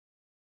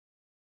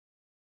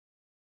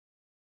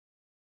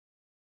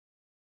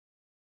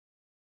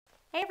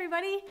Hey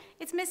everybody,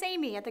 it's Miss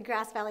Amy at the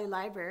Grass Valley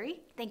Library.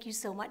 Thank you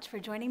so much for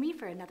joining me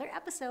for another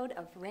episode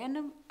of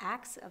Random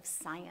Acts of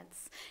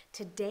Science.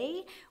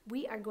 Today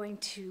we are going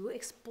to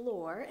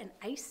explore an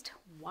iced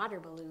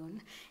water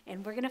balloon,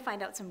 and we're going to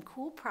find out some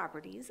cool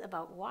properties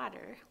about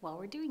water while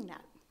we're doing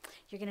that.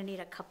 You're going to need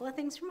a couple of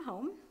things from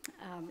home.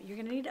 You're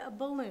going to need a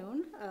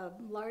balloon. A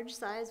large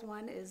size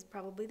one is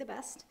probably the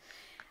best.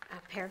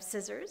 A pair of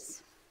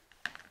scissors,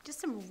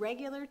 just some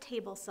regular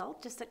table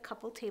salt, just a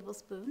couple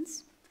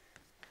tablespoons.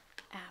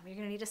 You're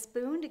going to need a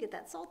spoon to get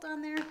that salt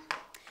on there,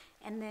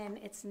 and then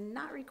it's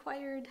not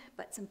required,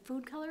 but some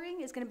food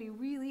coloring is going to be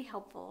really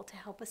helpful to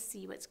help us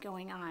see what's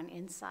going on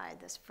inside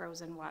this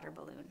frozen water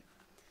balloon.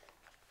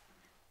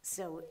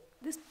 So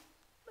this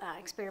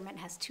experiment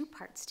has two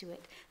parts to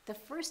it. The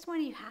first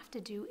one you have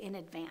to do in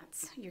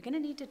advance. You're going to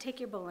need to take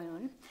your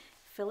balloon,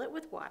 fill it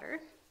with water,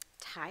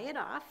 tie it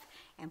off,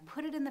 and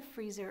put it in the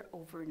freezer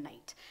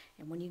overnight.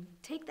 And when you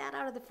take that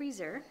out of the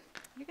freezer,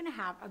 you're going to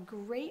have a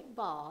great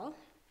ball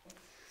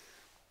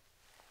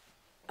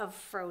of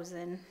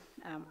frozen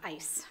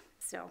ice.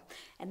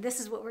 And this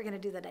is what we're going to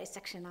do the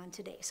dissection on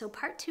today. So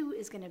part two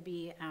is going to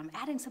be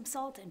adding some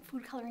salt and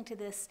food coloring to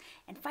this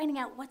and finding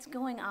out what's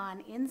going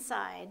on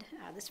inside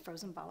this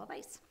frozen ball of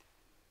ice.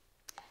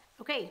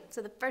 Okay,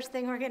 so the first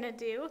thing we're going to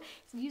do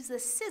is use the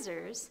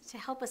scissors to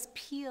help us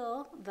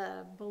peel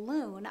the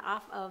balloon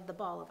off of the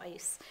ball of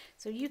ice.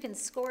 So you can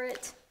score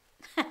it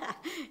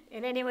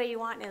in any way you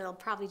want, and it'll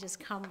probably just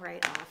come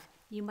right off.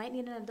 You might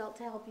need an adult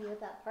to help you with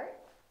that part.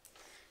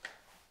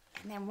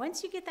 And then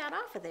once you get that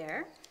off of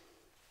there,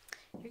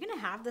 you're going to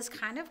have this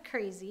kind of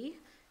crazy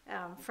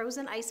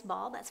frozen ice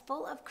ball that's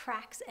full of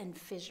cracks and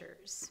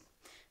fissures.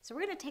 So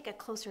we're going to take a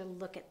closer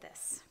look at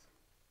this.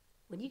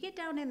 When you get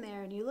down in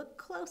there and you look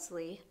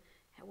closely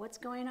at what's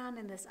going on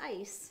in this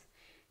ice,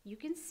 you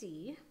can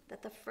see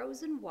that the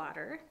frozen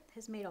water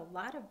has made a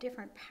lot of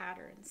different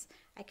patterns.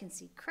 I can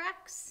see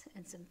cracks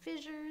and some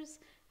fissures.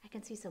 I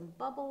can see some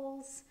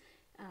bubbles,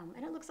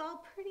 and it looks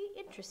all pretty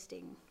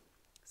interesting.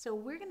 So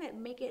we're going to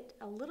make it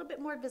a little bit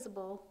more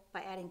visible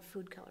by adding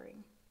food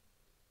coloring.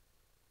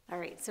 All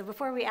right, so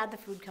before we add the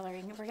food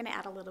coloring, we're going to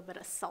add a little bit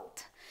of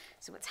salt.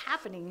 So what's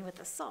happening with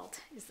the salt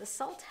is the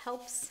salt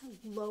helps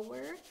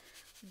lower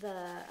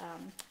the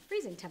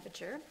freezing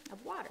temperature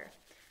of water.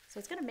 So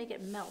it's going to make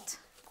it melt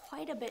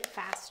quite a bit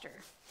faster.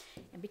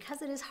 And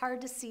because it is hard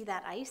to see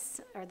that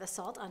ice or the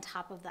salt on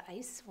top of the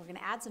ice, we're going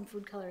to add some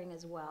food coloring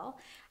as well.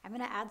 I'm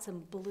going to add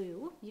some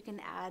blue. You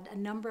can add a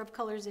number of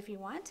colors if you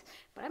want,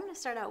 but I'm going to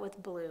start out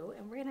with blue,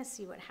 and we're going to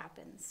see what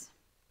happens.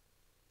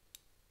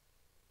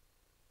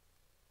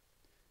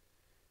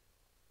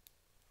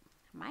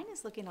 Mine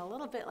is looking a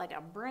little bit like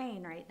a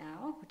brain right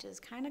now, which is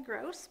kind of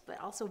gross, but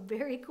also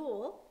very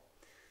cool.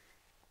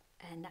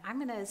 And I'm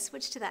going to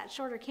switch to that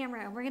shorter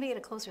camera, and we're going to get a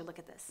closer look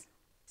at this.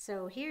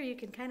 So here you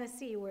can kind of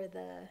see where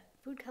the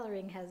food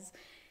coloring has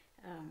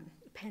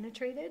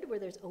penetrated, where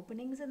there's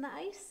openings in the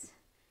ice,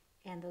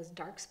 and those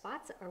dark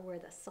spots are where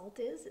the salt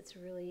is. It's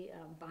really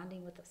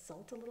bonding with the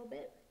salt a little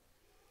bit.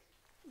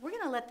 We're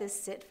going to let this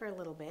sit for a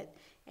little bit,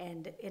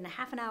 and in a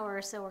half an hour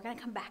or so we're going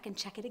to come back and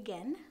check it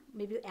again,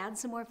 maybe add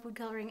some more food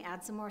coloring,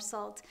 add some more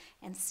salt,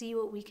 and see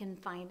what we can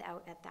find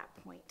out at that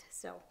point.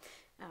 So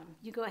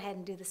you go ahead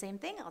and do the same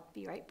thing. I'll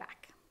be right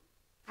back.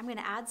 I'm going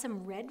to add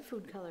some red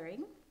food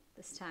coloring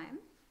this time,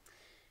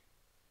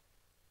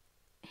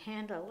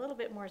 and a little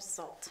bit more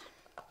salt.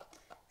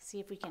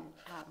 See if we can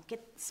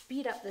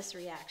speed up this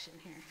reaction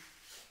here.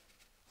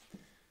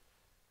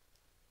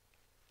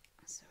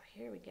 So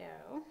here we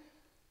go.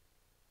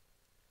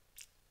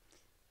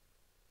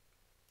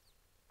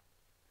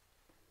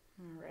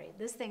 All right,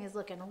 this thing is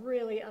looking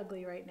really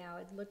ugly right now.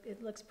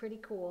 It looks pretty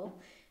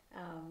cool.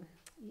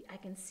 I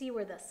can see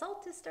where the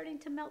salt is starting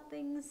to melt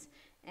things,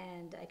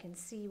 and I can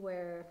see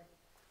where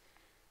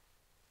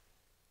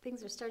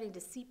things are starting to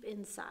seep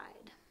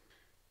inside.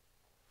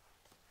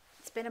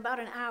 It's been about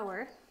an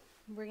hour.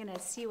 We're going to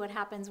see what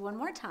happens one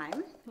more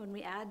time when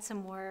we add some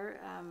more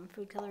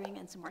food coloring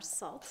and some more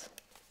salt.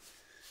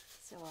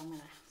 So I'm going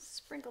to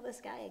sprinkle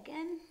this guy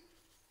again.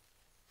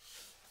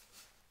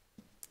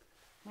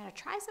 I'm going to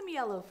try some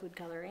yellow food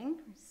coloring,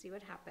 see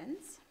what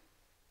happens.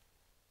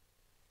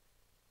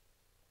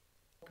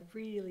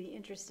 Really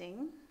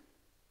interesting.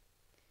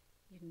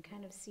 You can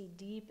kind of see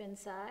deep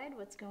inside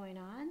what's going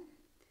on,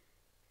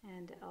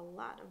 and a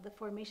lot of the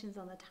formations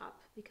on the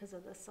top because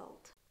of the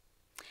salt.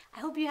 I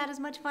hope you had as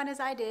much fun as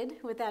I did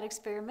with that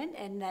experiment,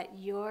 and that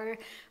your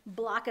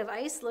block of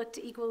ice looked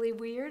equally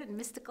weird and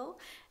mystical.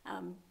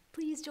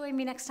 Please join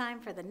me next time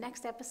for the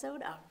next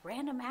episode of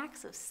Random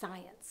Acts of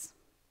Science.